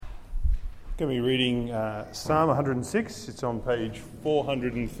Going to be reading Psalm 106. It's on page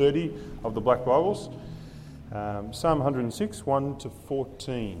 430 of the Black Bibles. Psalm 106, 1 to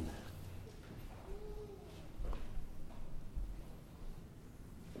 14.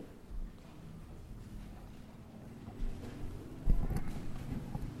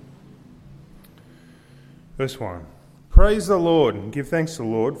 Verse 1. Praise the Lord and give thanks to the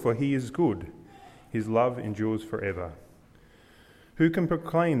Lord, for he is good. His love endures forever. Who can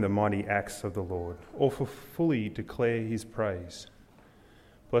proclaim the mighty acts of the Lord, or fully declare his praise?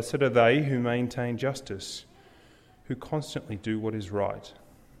 Blessed are they who maintain justice, who constantly do what is right.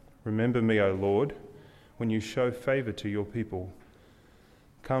 Remember me, O Lord, when you show favour to your people.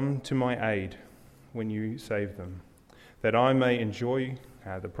 Come to my aid when you save them, that I may enjoy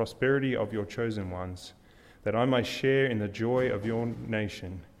the prosperity of your chosen ones, that I may share in the joy of your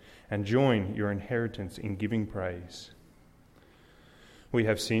nation and join your inheritance in giving praise. We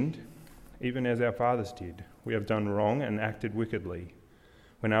have sinned, even as our fathers did. We have done wrong and acted wickedly.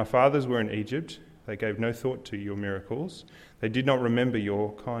 When our fathers were in Egypt, they gave no thought to your miracles. They did not remember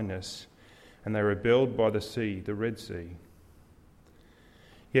your kindness, and they rebelled by the sea, the Red Sea.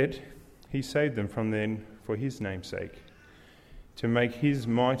 Yet he saved them from them for his name's sake, to make his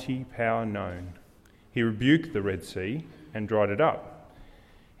mighty power known. He rebuked the Red Sea and dried it up.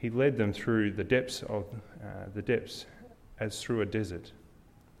 He led them through the depths as through a desert.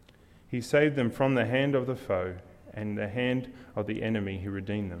 He saved them from the hand of the foe and the hand of the enemy who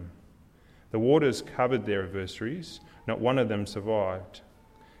redeemed them. The waters covered their adversaries, not one of them survived.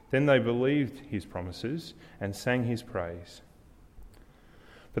 Then they believed his promises and sang his praise.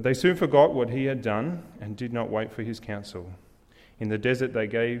 But they soon forgot what he had done and did not wait for his counsel. In the desert they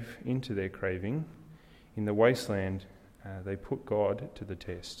gave in to their craving. In the wasteland they put God to the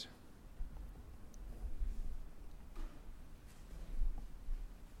test.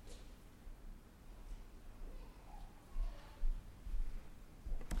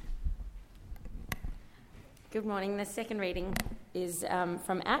 Good morning. The second reading is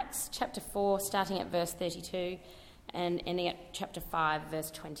from Acts chapter 4, starting at verse 32 and ending at chapter 5, verse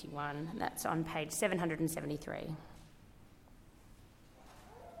 21. That's on page 773.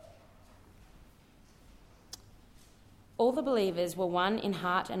 All the believers were one in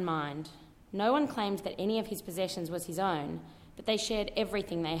heart and mind. No one claimed that any of his possessions was his own, but they shared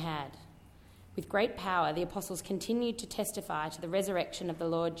everything they had. With great power, the apostles continued to testify to the resurrection of the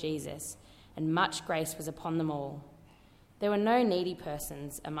Lord Jesus, and much grace was upon them all. There were no needy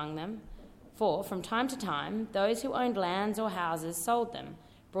persons among them, for from time to time those who owned lands or houses sold them,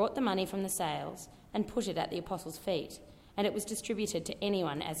 brought the money from the sales, and put it at the apostles' feet, and it was distributed to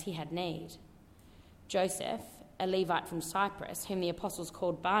anyone as he had need. Joseph, a Levite from Cyprus, whom the apostles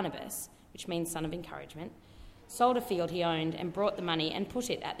called Barnabas, which means son of encouragement, sold a field he owned and brought the money and put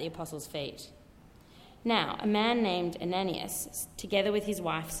it at the apostles' feet. Now, a man named Ananias, together with his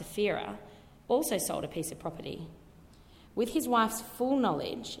wife Sapphira, also sold a piece of property. With his wife's full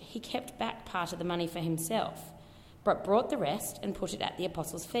knowledge, he kept back part of the money for himself, but brought the rest and put it at the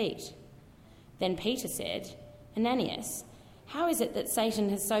apostles' feet. Then Peter said, Ananias, how is it that Satan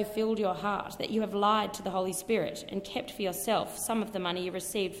has so filled your heart that you have lied to the Holy Spirit and kept for yourself some of the money you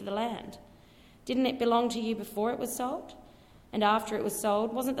received for the land? Didn't it belong to you before it was sold? And after it was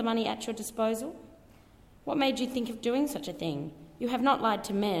sold, wasn't the money at your disposal? What made you think of doing such a thing? You have not lied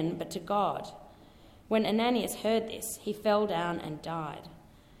to men, but to God. When Ananias heard this, he fell down and died,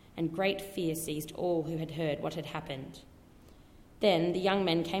 and great fear seized all who had heard what had happened. Then the young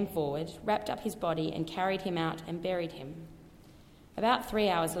men came forward, wrapped up his body, and carried him out and buried him. About 3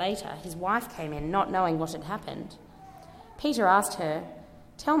 hours later, his wife came in, not knowing what had happened. Peter asked her,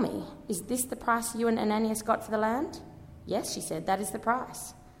 Tell me, is this the price you and Ananias got for the land? Yes, she said, that is the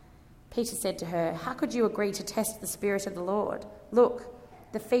price. Peter said to her, How could you agree to test the Spirit of the Lord? Look,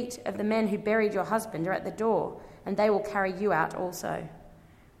 the feet of the men who buried your husband are at the door, and they will carry you out also.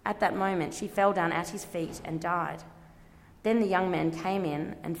 At that moment she fell down at his feet and died. Then the young men came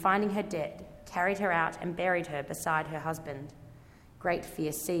in, and finding her dead, carried her out and buried her beside her husband. Great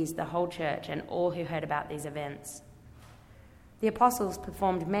fear seized the whole church and all who heard about these events. The apostles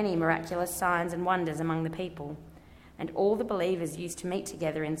performed many miraculous signs and wonders among the people, and all the believers used to meet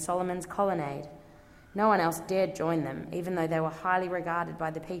together in Solomon's colonnade. No one else dared join them, even though they were highly regarded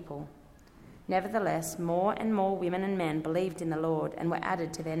by the people. Nevertheless, more and more women and men believed in the Lord and were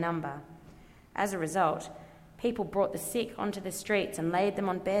added to their number. As a result, people brought the sick onto the streets and laid them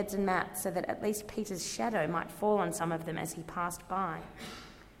on beds and mats so that at least Peter's shadow might fall on some of them as he passed by.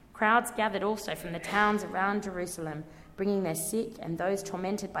 Crowds gathered also from the towns around Jerusalem, bringing their sick and those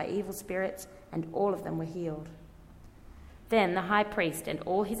tormented by evil spirits, and all of them were healed. Then the high priest and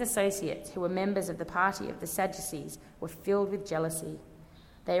all his associates, who were members of the party of the Sadducees, were filled with jealousy.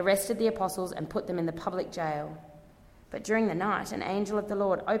 They arrested the apostles and put them in the public jail. But during the night, an angel of the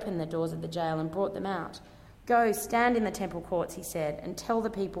Lord opened the doors of the jail and brought them out. "Go, stand in the temple courts," he said, "and tell the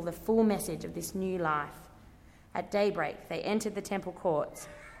people the full message of this new life." At daybreak, they entered the temple courts,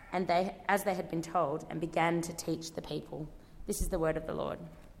 and as they had been told, and began to teach the people. This is the word of the Lord.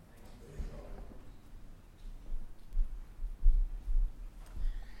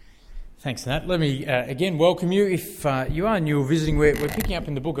 Thanks, Nat. Let me again welcome you. If you are new or visiting, we're picking up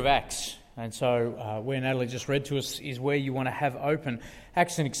in the book of Acts. And so where Natalie just read to us is where you want to have open.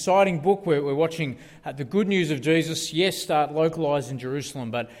 Acts is an exciting book. We're watching the good news of Jesus, yes, start localised in Jerusalem,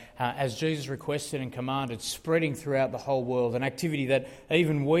 but as Jesus requested and commanded, spreading throughout the whole world, an activity that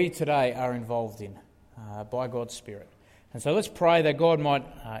even we today are involved in by God's Spirit. And so let's pray that God might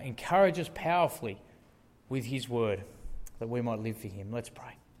encourage us powerfully with his word, that we might live for him. Let's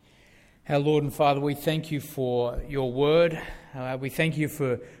pray. Our Lord and Father, we thank you for your word. We thank you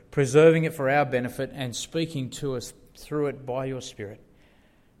for preserving it for our benefit and speaking to us through it by your Spirit.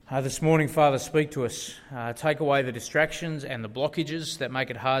 This morning, Father, speak to us. Take away the distractions and the blockages that make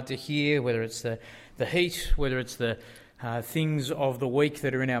it hard to hear, whether it's the heat, whether it's the things of the week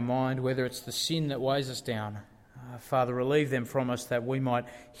that are in our mind, whether it's the sin that weighs us down. Father, relieve them from us that we might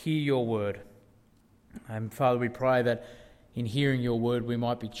hear your word. And Father, we pray that in hearing your word, we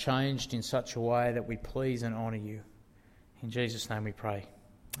might be changed in such a way that we please and honour you. In Jesus' name we pray.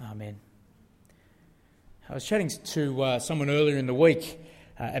 Amen. I was chatting to someone earlier in the week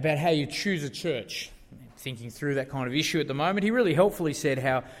about how you choose a church. Thinking through that kind of issue at the moment, he really helpfully said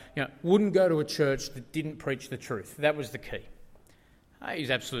how wouldn't go to a church that didn't preach the truth. That was the key.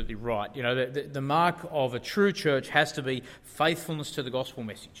 He's absolutely right. The mark of a true church has to be faithfulness to the gospel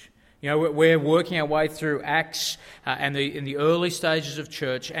message. We're working our way through Acts and in the early stages of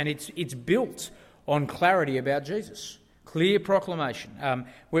church, and it's built on clarity about Jesus, clear proclamation.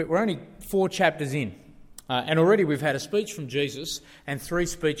 We're only 4 chapters in, and already we've had a speech from Jesus and 3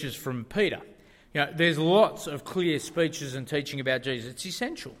 speeches from Peter. There's lots of clear speeches and teaching about Jesus. It's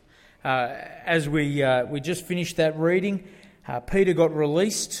essential. As we just finished that reading, Peter got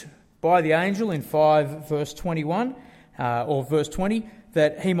released by the angel in 5 verse 21 or verse 20.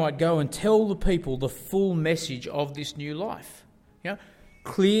 That he might go and tell the people the full message of this new life.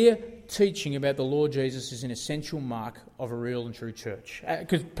 Clear teaching about the Lord Jesus is an essential mark of a real and true church.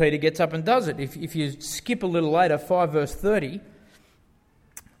 Because Peter gets up and does it. If you skip a little later, 5 verse 30,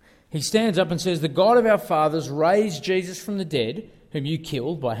 he stands up and says, "The God of our fathers raised Jesus from the dead, whom you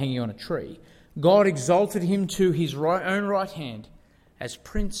killed by hanging on a tree. God exalted him to his own right hand as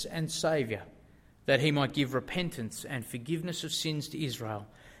Prince and Saviour, that he might give repentance and forgiveness of sins to Israel.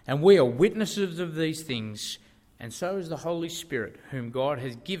 And we are witnesses of these things, and so is the Holy Spirit, whom God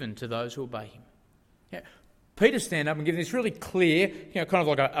has given to those who obey him." Peter stand up and give this really clear, kind of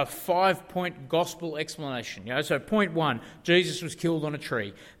like a 5-point gospel explanation. So point 1, Jesus was killed on a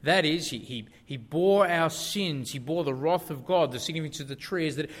tree. That is, he bore our sins, he bore the wrath of God. The significance of the tree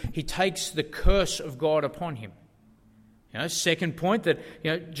is that he takes the curse of God upon him. Second point,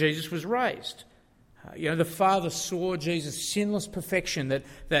 that Jesus was raised. The Father saw Jesus' sinless perfection,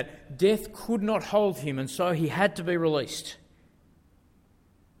 that death could not hold him, and so he had to be released.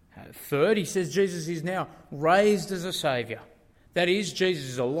 Third, he says Jesus is now raised as a Saviour. That is, Jesus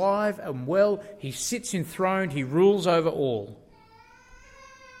is alive and well, he sits enthroned, he rules over all.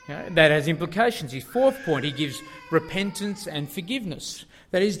 That has implications. His fourth point, he gives repentance and forgiveness.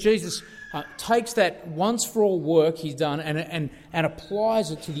 That is, Jesus takes that once-for-all work he's done and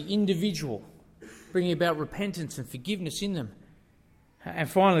applies it to the individual, bringing about repentance and forgiveness in them. And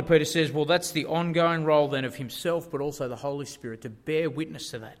finally, Peter says, well, that's the ongoing role then of himself, but also the Holy Spirit, to bear witness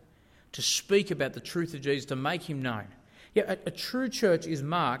to that, to speak about the truth of Jesus, to make him known. A true church is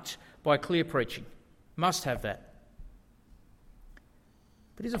marked by clear preaching. Must have that.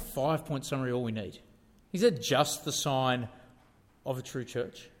 But is a 5-point summary all we need? Is that just the sign of a true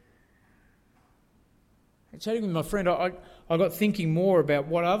church? Chatting with my friend, I got thinking more about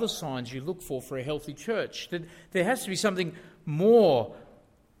what other signs you look for a healthy church. That there has to be something more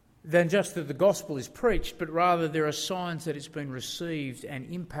than just that the gospel is preached, but rather there are signs that it's been received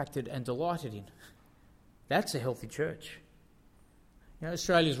and impacted and delighted in. That's a healthy church.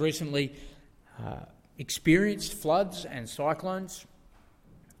 Australia's recently experienced floods and cyclones,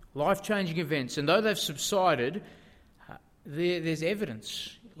 life-changing events, and though they've subsided, there's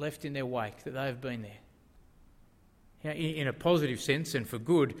evidence left in their wake that they've been there. In a positive sense and for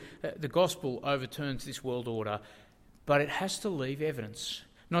good, the gospel overturns this world order, but it has to leave evidence,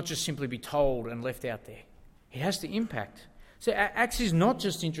 not just simply be told and left out there. It has to impact. So Acts is not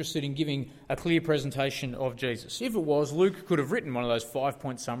just interested in giving a clear presentation of Jesus. If it was, Luke could have written one of those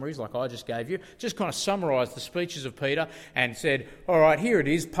 5-point summaries like I just gave you, just kind of summarised the speeches of Peter and said, all right, here it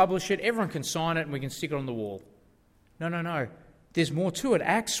is, publish it, everyone can sign it and we can stick it on the wall. No. There's more to it.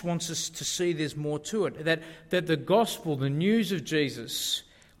 Acts wants us to see there's more to it, that the gospel, the news of Jesus,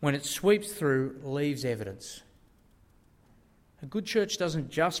 when it sweeps through, leaves evidence. A good church doesn't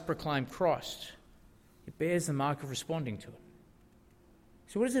just proclaim Christ, it bears the mark of responding to it.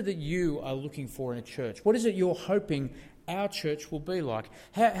 So what is it that you are looking for in a church? What is it you're hoping our church will be like?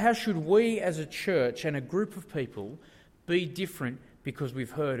 How should we as a church and a group of people be different because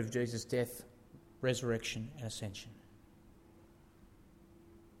we've heard of Jesus' death, resurrection and ascension?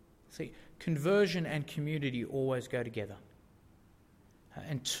 See, conversion and community always go together.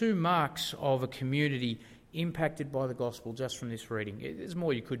 And two marks of a community impacted by the gospel just from this reading. There's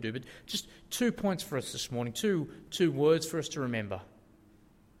more you could do, but just 2 points for us this morning, two words for us to remember.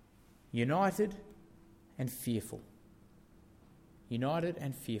 United and fearful. United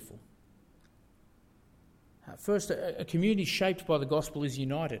and fearful. First, a community shaped by the gospel is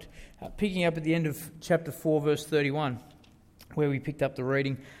united. Picking up at the end of chapter 4, verse 31, where we picked up the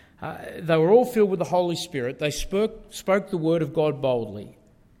reading, they were all filled with the Holy Spirit. They spoke the word of God boldly,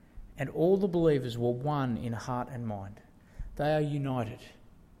 and all the believers were one in heart and mind. They are united,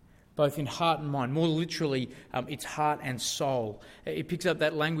 both in heart and mind. More literally, it's heart and soul. It picks up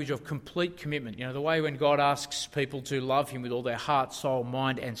that language of complete commitment. You know, the way when God asks people to love him with all their heart, soul,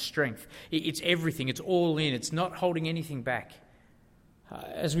 mind and strength. It's everything. It's all in. It's not holding anything back.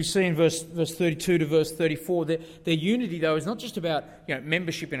 As we see in verse 32 to verse 34, their unity, though, is not just about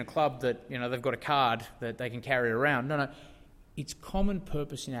membership in a club that they've got a card that they can carry around. No. It's common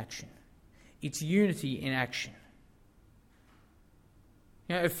purpose in action. It's unity in action.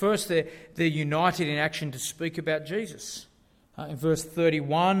 At first, they're united in action to speak about Jesus. In verse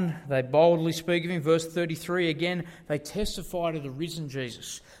 31, they boldly speak of him. Verse 33, again, they testify to the risen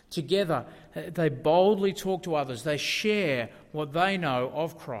Jesus. Together, they boldly talk to others. They share what they know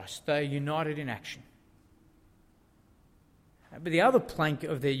of Christ. They are united in action. But the other plank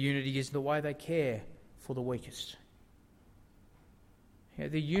of their unity is the way they care for the weakest.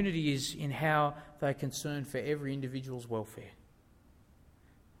 The unity is in how they're concerned for every individual's welfare.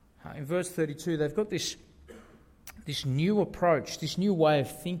 In verse 32, they've got this new approach, this new way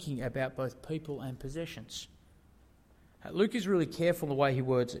of thinking about both people and possessions. Luke is really careful the way he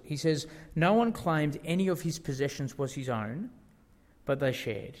words it. He says, no one claimed any of his possessions was his own, but they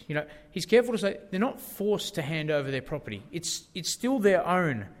shared. He's careful to say they're not forced to hand over their property. It's still their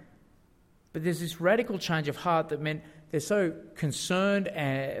own. But there's this radical change of heart that meant they're so concerned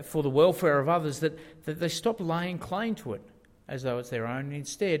for the welfare of others that they stop laying claim to it as though it's their own, and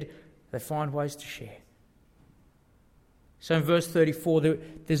instead they find ways to share. So in verse 34,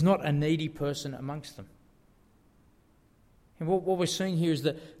 there's not a needy person amongst them. And what we're seeing here is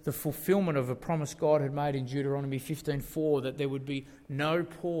that the fulfilment of a promise God had made in Deuteronomy 15:4, that there would be no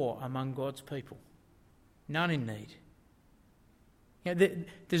poor among God's people, none in need.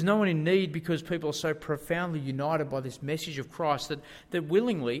 There's no one in need because people are so profoundly united by this message of Christ that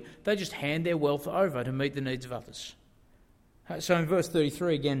willingly they just hand their wealth over to meet the needs of others. So in verse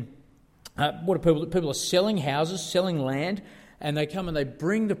 33 again, what are people? People are selling houses, selling land, and they come and they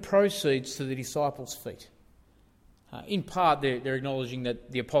bring the proceeds to the disciples' feet. In part, they're acknowledging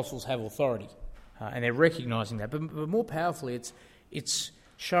that the apostles have authority, and they're recognising that. But more powerfully, it's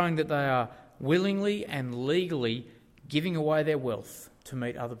showing that they are willingly and legally giving away their wealth to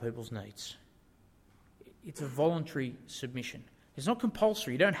meet other people's needs. It's a voluntary submission. It's not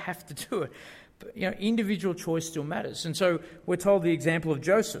compulsory. You don't have to do it. But, individual choice still matters. And so we're told the example of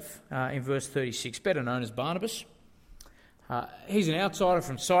Joseph in verse 36, better known as Barnabas. He's an outsider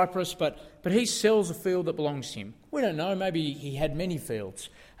from Cyprus, but he sells a field that belongs to him. We don't know. Maybe he had many fields.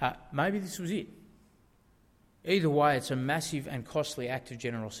 Maybe this was it. Either way, it's a massive and costly act of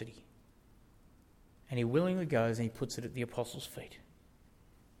generosity. And he willingly goes and he puts it at the apostles' feet.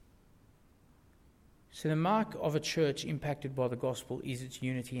 So the mark of a church impacted by the gospel is its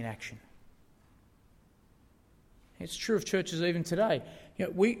unity in action. It's true of churches even today.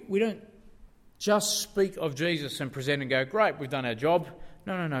 We don't just speak of Jesus and present and go, great, we've done our job.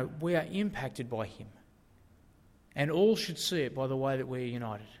 No. We are impacted by him. And all should see it by the way that we are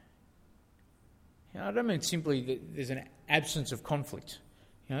united. I don't mean simply that there's an absence of conflict.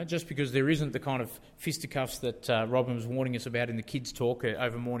 Just because there isn't the kind of fisticuffs that Robin was warning us about in the kids' talk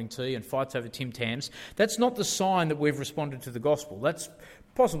over morning tea and fights over Tim Tams, that's not the sign that we've responded to the gospel. That's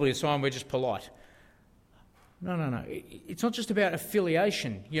possibly a sign we're just polite. No. It's not just about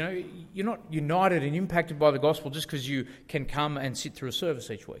affiliation. You're not united and impacted by the gospel just because you can come and sit through a service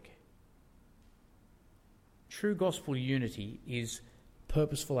each week. True gospel unity is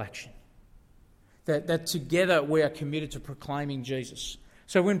purposeful action. That together we are committed to proclaiming Jesus.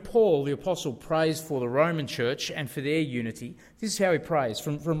 So when Paul, the apostle, prays for the Roman church and for their unity, this is how he prays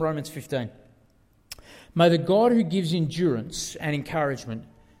from Romans 15. May the God who gives endurance and encouragement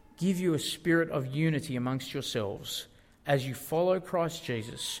give you a spirit of unity amongst yourselves as you follow Christ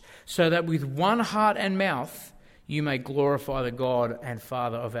Jesus, so that with one heart and mouth you may glorify the God and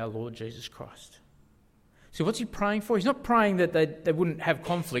Father of our Lord Jesus Christ. So what's he praying for? He's not praying that they wouldn't have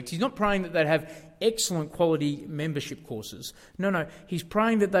conflict. He's not praying that they'd have excellent quality membership courses. No. He's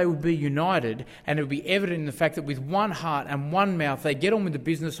praying that they would be united, and it would be evident in the fact that with one heart and one mouth they get on with the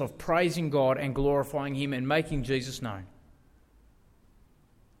business of praising God and glorifying him and making Jesus known.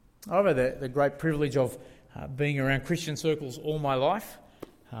 I've had the great privilege of being around Christian circles all my life.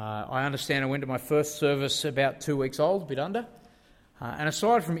 I understand I went to my first service about 2 weeks old, a bit under. And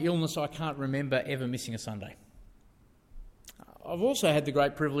aside from illness, I can't remember ever missing a Sunday. I've also had the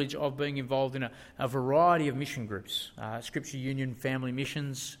great privilege of being involved in a variety of mission groups, Scripture Union, Family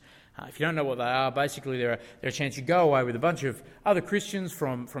Missions. If you don't know what they are, basically they're a chance you go away with a bunch of other Christians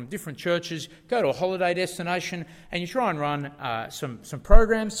from different churches, go to a holiday destination, and you try and run some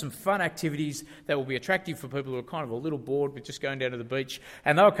programs, some fun activities that will be attractive for people who are kind of a little bored with just going down to the beach.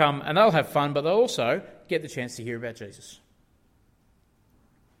 And they'll come and they'll have fun, but they'll also get the chance to hear about Jesus.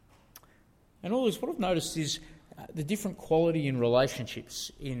 And all this, what I've noticed is the different quality in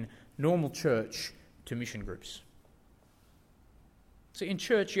relationships in normal church to mission groups. So in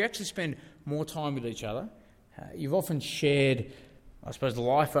church, you actually spend more time with each other. You've often shared, I suppose,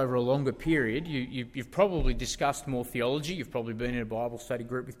 life over a longer period. You've probably discussed more theology. You've probably been in a Bible study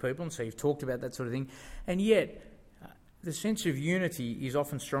group with people, and so you've talked about that sort of thing. And yet, the sense of unity is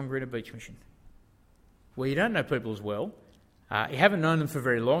often stronger in a beach mission, where you don't know people as well. You haven't known them for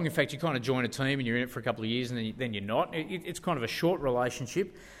very long. In fact, you kind of join a team and you're in it for a couple of years and then you're not. It's kind of a short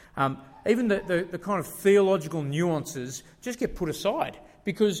relationship. Even the kind of theological nuances just get put aside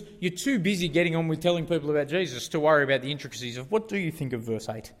because you're too busy getting on with telling people about Jesus to worry about the intricacies of what do you think of verse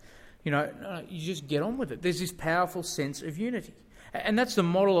 8. You just get on with it. There's this powerful sense of unity. And that's the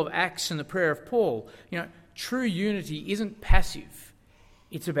model of Acts and the prayer of Paul. True unity isn't passive.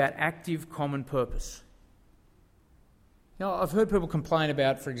 It's about active common purpose. I've heard people complain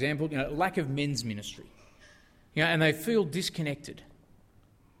about, for example, lack of men's ministry, and they feel disconnected.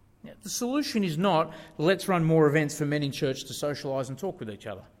 The solution is not, let's run more events for men in church to socialise and talk with each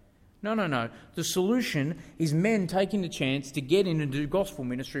other. No. The solution is men taking the chance to get in and do gospel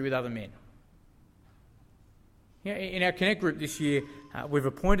ministry with other men. In our Connect group this year, we've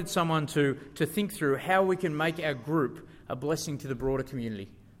appointed someone to think through how we can make our group a blessing to the broader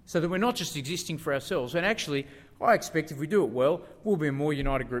community, so that we're not just existing for ourselves. And actually, I expect if we do it well, we'll be a more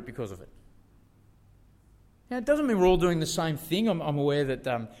united group because of it. Now, it doesn't mean we're all doing the same thing. I'm aware that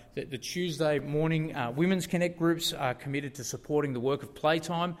the Tuesday morning Women's Connect groups are committed to supporting the work of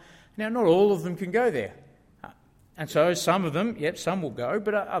Playtime. Now, not all of them can go there. And so some of them, some will go,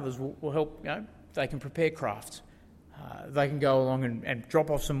 but others will help. They can prepare crafts. They can go along and drop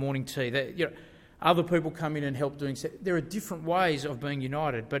off some morning tea. Other people come in and help doing so. There are different ways of being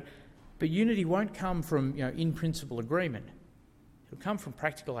united, but unity won't come from in principle agreement. It'll come from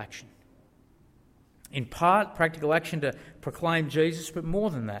practical action. In part, practical action to proclaim Jesus, but more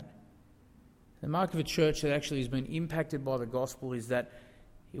than that. The mark of a church that actually has been impacted by the gospel is that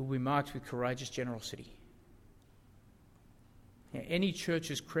it will be marked with courageous generosity. Now, any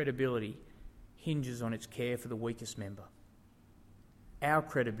church's credibility hinges on its care for the weakest member. Our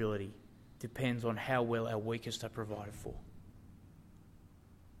credibility depends on how well our weakest are provided for.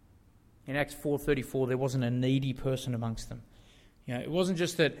 In Acts 4:34, there wasn't a needy person amongst them. It wasn't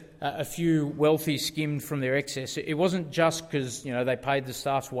just that a few wealthy skimmed from their excess. It wasn't just because they paid the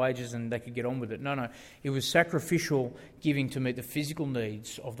staff's wages and they could get on with it. No. It was sacrificial giving to meet the physical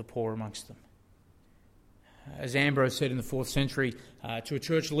needs of the poor amongst them. As Ambrose said in the 4th century to a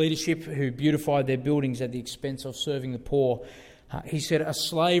church leadership who beautified their buildings at the expense of serving the poor, he said, "A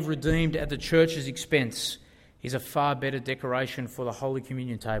slave redeemed at the church's expense is a far better decoration for the Holy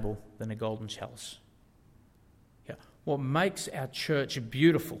Communion table than a golden chalice." What makes our church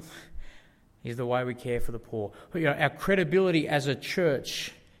beautiful is the way we care for the poor. Our credibility as a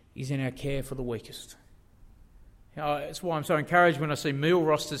church is in our care for the weakest. That's why I'm so encouraged when I see meal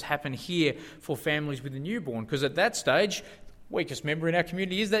rosters happen here for families with a newborn, because at that stage, the weakest member in our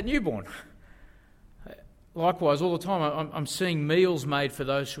community is that newborn. Likewise, all the time I'm seeing meals made for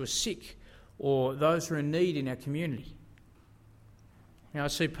those who are sick or those who are in need in our community. I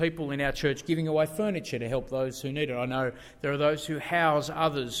see people in our church giving away furniture to help those who need it. I know there are those who house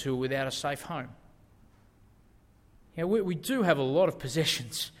others who are without a safe home. We do have a lot of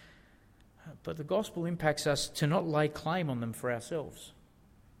possessions, but the gospel impacts us to not lay claim on them for ourselves.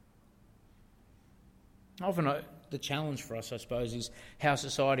 Often the challenge for us, I suppose, is how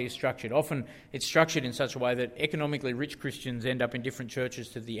society is structured. Often it's structured in such a way that economically rich Christians end up in different churches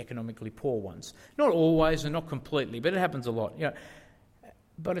to the economically poor ones. Not always and not completely, but it happens a lot.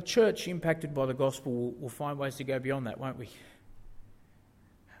 But a church impacted by the gospel will find ways to go beyond that, won't we?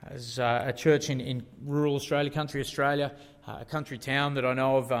 As a church in rural Australia, country Australia, a country town that I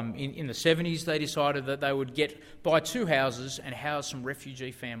know of, in the 70s, they decided that they would buy 2 houses and house some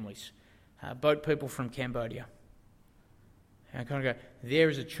refugee families, boat people from Cambodia. And I kind of go, there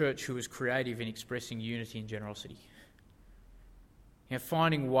is a church who was creative in expressing unity and generosity.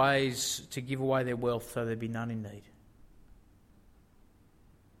 Finding ways to give away their wealth so there'd be none in need.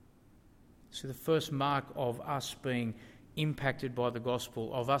 So the first mark of us being impacted by the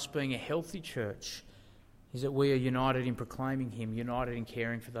gospel, of us being a healthy church, is that we are united in proclaiming him, united in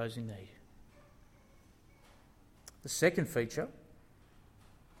caring for those in need. The second feature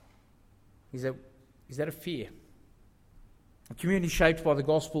is that of fear. A community shaped by the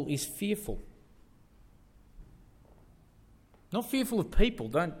gospel is fearful. Not fearful of people,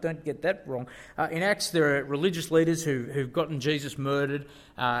 don't get that wrong. In Acts, there are religious leaders who've gotten Jesus murdered,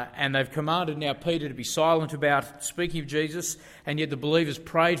 and they've commanded now Peter to be silent about speaking of Jesus, and yet the believers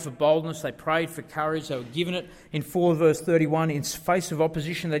prayed for boldness, they prayed for courage, they were given it. In 4 verse 31, in face of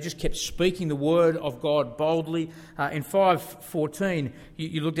opposition, they just kept speaking the word of God boldly. In 5:14,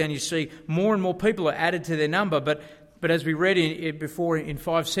 you look down and you see more and more people are added to their number, but as we read before in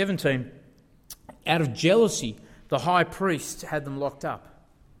 5:17, out of jealousy, the high priest had them locked up.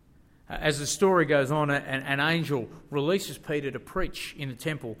 As the story goes on, an angel releases Peter to preach in the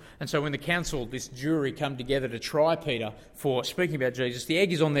temple. And so when the council, this jury, come together to try Peter for speaking about Jesus, the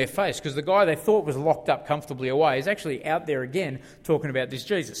egg is on their face because the guy they thought was locked up comfortably away is actually out there again talking about this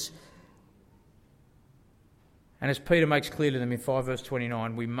Jesus. And as Peter makes clear to them in 5 verse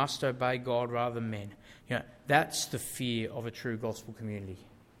 29, we must obey God rather than men. That's the fear of a true gospel community.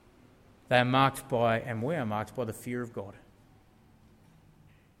 They are marked by, and we are marked by, the fear of God.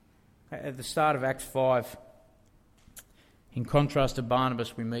 At the start of Acts 5, in contrast to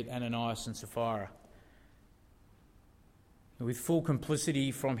Barnabas, we meet Ananias and Sapphira. With full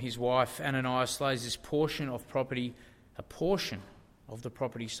complicity from his wife, Ananias lays this portion of property, a portion of the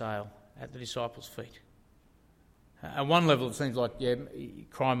property sale, at the disciples' feet. At one level, it seems like,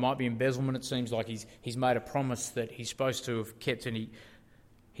 crime might be embezzlement. It seems like he's made a promise that he's supposed to have kept, and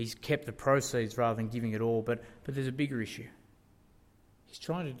he's kept the proceeds rather than giving it all. But there's a bigger issue. He's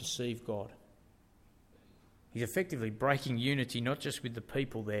trying to deceive God. He's effectively breaking unity, not just with the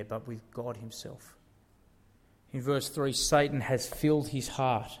people there, but with God himself. In verse 3, Satan has filled his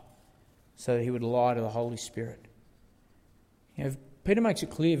heart so that he would lie to the Holy Spirit. Peter makes it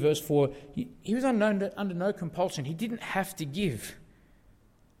clear, verse 4, he was under no compulsion. He didn't have to give.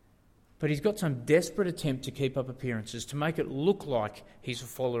 But he's got some desperate attempt to keep up appearances, to make it look like he's a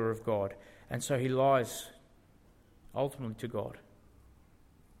follower of God. And so he lies ultimately to God.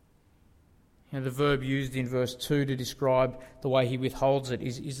 The verb used in verse 2 to describe the way he withholds it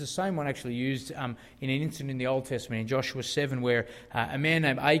is the same one actually used in an incident in the Old Testament, in Joshua 7, where a man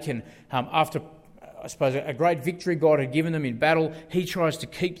named Achan, after, I suppose, a great victory God had given them in battle, he tries to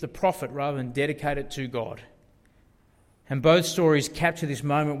keep the profit rather than dedicate it to God. And both stories capture this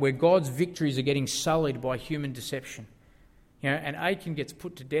moment where God's victories are getting sullied by human deception. And Achan gets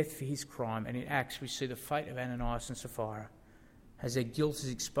put to death for his crime, and in Acts we see the fate of Ananias and Sapphira. As their guilt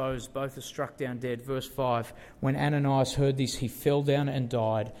is exposed, both are struck down dead. Verse 5, when Ananias heard this, he fell down and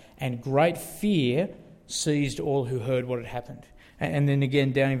died, and great fear seized all who heard what had happened. And then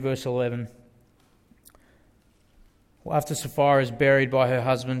again down in verse 11, after Sapphira is buried by her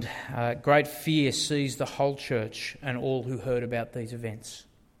husband, great fear seized the whole church and all who heard about these events.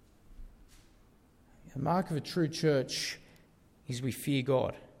 The mark of a true church is we fear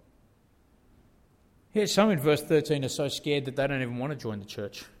God. Some in verse 13 are so scared that they don't even want to join the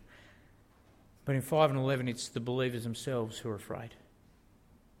church. But in 5 and 11, it's the believers themselves who are afraid.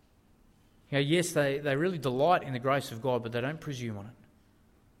 Yes, they really delight in the grace of God, but they don't presume on it.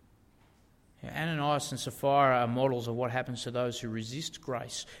 Ananias and Sapphira are models of what happens to those who resist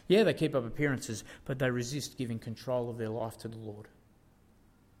grace. They keep up appearances, but they resist giving control of their life to the Lord.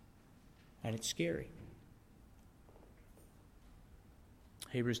 And it's scary.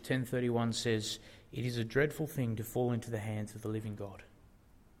 Hebrews 10:31 says, "It is a dreadful thing to fall into the hands of the living God."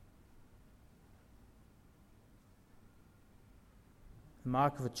 The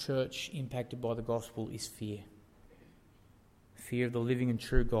mark of a church impacted by the gospel is fear. Fear of the living and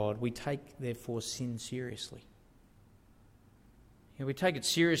true God. We take, therefore, sin seriously. We take it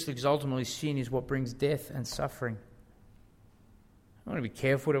seriously because ultimately sin is what brings death and suffering. I want to be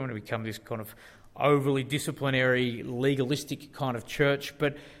careful. I don't want to become this kind of overly disciplinary, legalistic kind of church,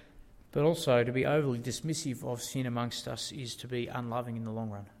 but also to be overly dismissive of sin amongst us is to be unloving in the long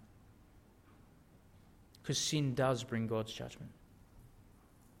run. Because sin does bring God's judgment.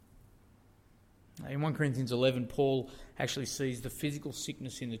 In 1 Corinthians 11, Paul actually sees the physical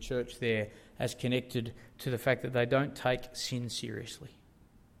sickness in the church there as connected to the fact that they don't take sin seriously.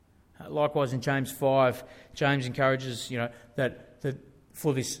 Likewise, in James 5, James encourages, that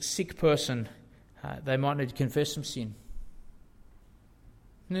for this sick person, they might need to confess some sin.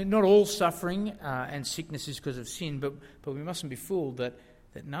 Not all suffering and sickness is because of sin, but we mustn't be fooled that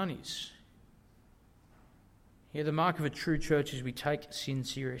none is. The mark of a true church is we take sin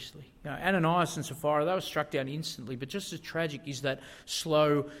seriously. Ananias and Sapphira, they were struck down instantly, but just as tragic is that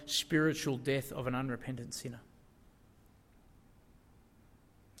slow spiritual death of an unrepentant sinner.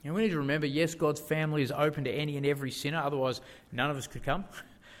 We need to remember, yes, God's family is open to any and every sinner, otherwise none of us could come.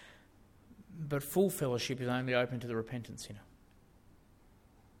 But full fellowship is only open to the repentant sinner.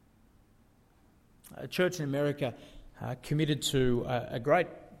 A church in America committed to a great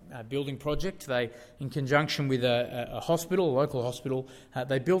building project. They, in conjunction with a hospital, a local hospital,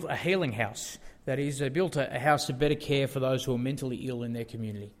 they built a healing house. That is, they built a house of better care for those who are mentally ill in their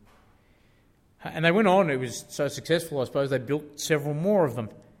community. And they went on, it was so successful, I suppose, they built several more of them.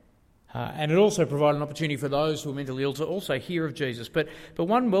 And it also provided an opportunity for those who are mentally ill to also hear of Jesus. But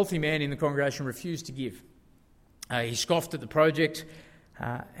one wealthy man in the congregation refused to give. He scoffed at the project,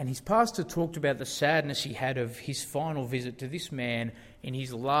 and his pastor talked about the sadness he had of his final visit to this man in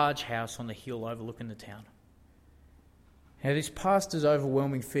his large house on the hill overlooking the town. Now, this pastor's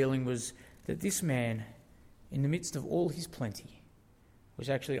overwhelming feeling was that this man, in the midst of all his plenty, was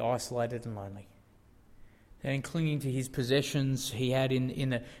actually isolated and lonely. And clinging to his possessions, he had, in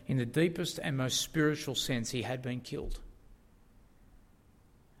the deepest and most spiritual sense, he had been killed.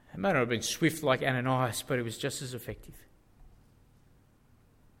 It may not have been swift like Ananias, but it was just as effective.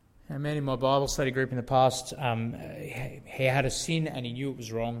 A man in my Bible study group in the past, he had a sin and he knew it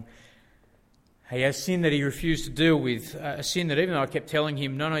was wrong. He had a sin that he refused to deal with, a sin that even though I kept telling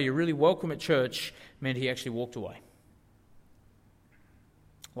him, no, you're really welcome at church, meant he actually walked away.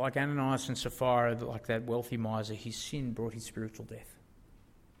 Like Ananias and Sapphira, like that wealthy miser, his sin brought his spiritual death.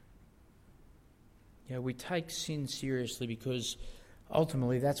 We take sin seriously because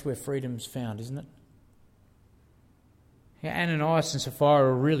ultimately that's where freedom's found, isn't it? Ananias and Sapphira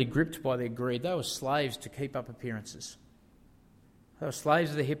were really gripped by their greed. They were slaves to keep up appearances. They were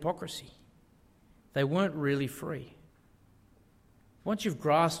slaves of the hypocrisy. They weren't really free. Once you've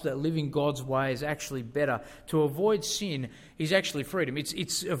grasped that living God's way is actually better, to avoid sin is actually freedom.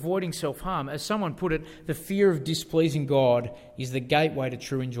 It's avoiding self-harm. As someone put it, the fear of displeasing God is the gateway to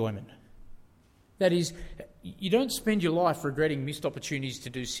true enjoyment. That is, you don't spend your life regretting missed opportunities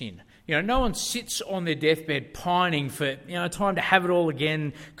to do sin. No one sits on their deathbed pining for time to have it all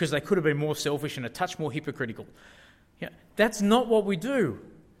again because they could have been more selfish and a touch more hypocritical. That's not what we do.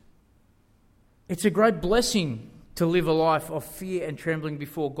 It's a great blessing to live a life of fear and trembling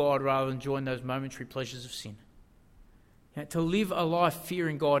before God rather than join those momentary pleasures of sin. To live a life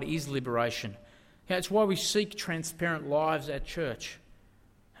fearing God is liberation. It's why we seek transparent lives at church.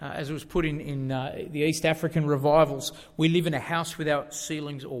 As it was put in the East African revivals, we live in a house without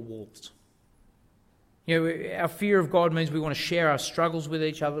ceilings or walls. Our fear of God means we want to share our struggles with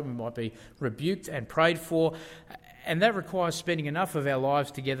each other. We might be rebuked and prayed for. And that requires spending enough of our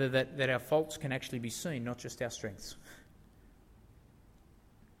lives together that our faults can actually be seen, not just our strengths.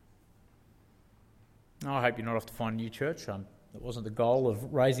 I hope you're not off to find a new church. That wasn't the goal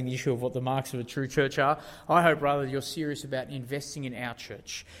of raising the issue of what the marks of a true church are. I hope rather you're serious about investing in our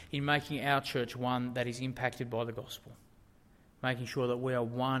church, in making our church one that is impacted by the gospel, making sure that we are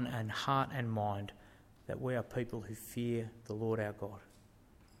one in heart and mind, that we are people who fear the Lord our God.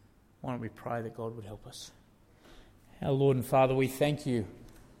 Why don't we pray that God would help us? Our Lord and Father, we thank you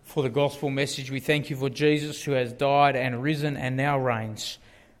for the gospel message. We thank you for Jesus who has died and risen and now reigns.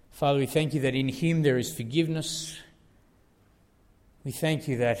 Father, we thank you that in him there is forgiveness. We thank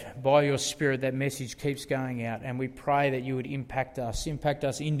you that by your Spirit that message keeps going out, and we pray that you would impact us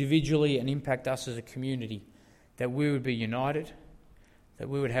individually and impact us as a community, that we would be united, that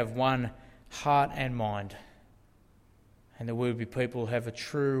we would have one heart and mind, and that we would be people who have a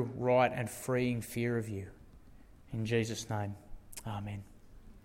true, right and freeing fear of you. In Jesus' name, amen.